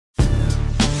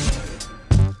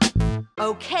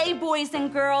Okay, boys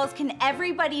and girls, can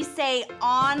everybody say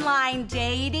online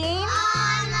dating?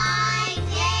 Online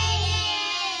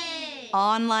dating!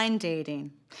 Online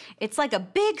dating. It's like a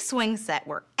big swing set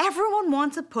where everyone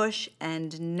wants a push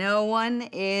and no one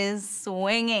is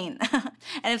swinging.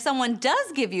 And if someone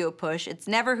does give you a push, it's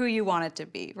never who you want it to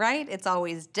be, right? It's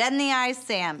always dead in the eyes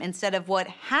Sam instead of what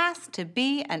has to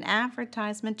be an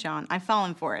advertisement John. I've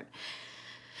fallen for it.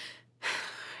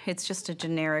 It's just a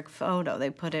generic photo. They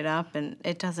put it up and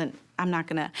it doesn't, I'm not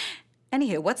gonna.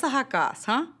 Anywho, what's the hot goss,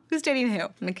 huh? Who's dating who?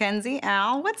 Mckenzie,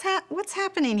 Al, what's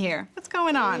happening here? What's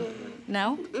going on?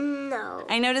 No? No.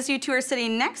 I notice you two are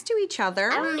sitting next to each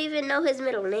other. I don't even know his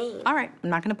middle name. All right, I'm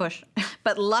not gonna push.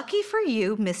 But lucky for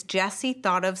you, Miss Jessie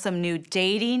thought of some new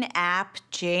dating app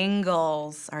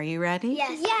jingles. Are you ready?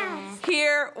 Yes. Yes.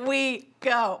 Here we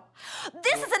go.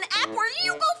 This is an app where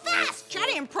you go fast.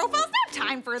 Chatting and profiles, no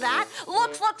time for that.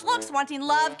 Looks, wanting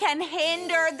love can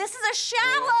hinder. This is a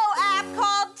shallow app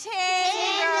called Tinder.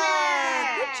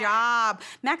 Good job.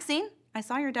 Maxine, I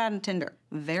saw your dad on Tinder.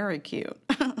 Very cute.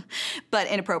 But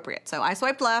inappropriate, so I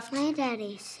swiped left. My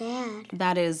daddy's sad.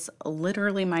 That is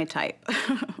literally my type.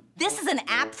 This is an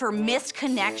app for missed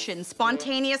connections,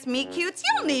 spontaneous meet cutes.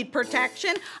 You'll need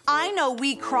protection. I know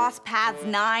we crossed paths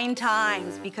 9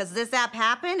 times because this app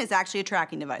happened is actually a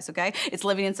tracking device, okay? It's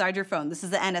living inside your phone. This is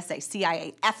the NSA,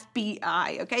 CIA,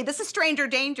 FBI, okay? This is stranger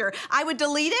danger. I would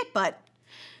delete it, but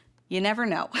you never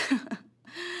know.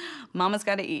 Mama's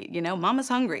gotta eat, you know? Mama's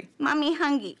hungry. Mommy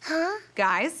hungry. Huh?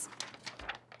 Guys,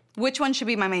 which one should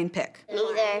be my main pick?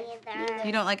 Neither.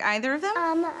 You don't like either of them?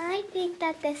 I think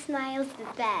that the smile's the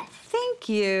best. Thank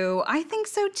you. I think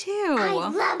so too. I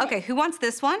love it. Okay, who wants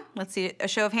this one? Let's see, a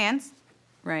show of hands.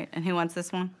 Right, and who wants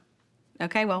this one?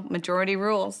 Okay, well, majority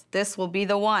rules. This will be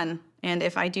the one. And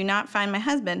if I do not find my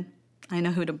husband, I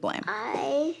know who to blame.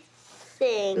 I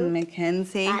think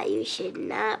Mckenzie. that you should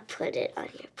not put it on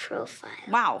your profile.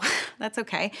 Wow, that's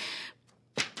okay.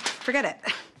 Forget it.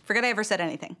 Forget I ever said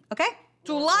anything, okay?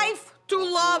 To life, to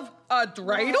love, a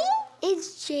dreidel?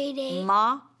 It's Jaden.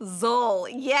 Mazel.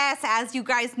 Yes, as you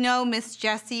guys know, Miss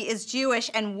Jessie is Jewish.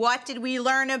 And what did we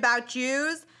learn about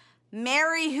Jews?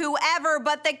 Marry whoever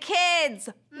but the kids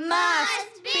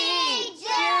must be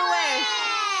Jewish.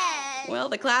 Well,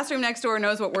 the classroom next door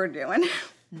knows what we're doing.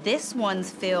 This one's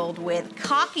filled with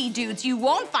cocky dudes you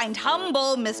won't find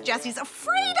humble. Miss Jessie's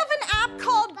afraid of an app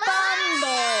called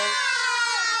Bumble.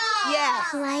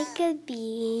 Yes. Like a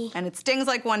bee. And it stings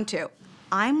like one, too.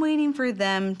 I'm waiting for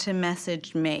them to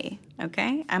message me,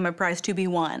 okay? I'm a prize to be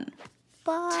won.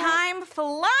 But Time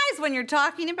flies when you're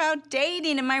talking about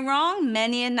dating, am I wrong?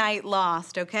 Many a night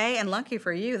lost, okay? And lucky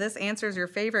for you, this answers your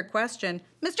favorite question.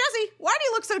 Miss Jessie, why do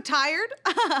you look so tired?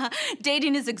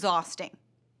 Dating is exhausting.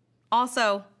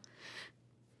 Also,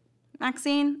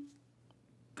 Maxine,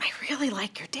 I really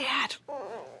like your dad.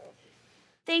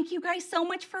 Thank you guys so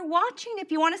much for watching.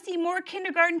 If you want to see more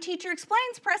Kindergarten Teacher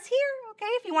Explains, press here, okay?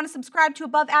 If you want to subscribe to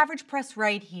Above Average, press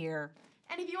right here.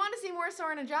 And if you want to see more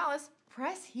Soren and Jolles,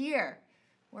 press here.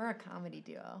 We're a comedy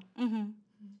duo. Mm-hmm.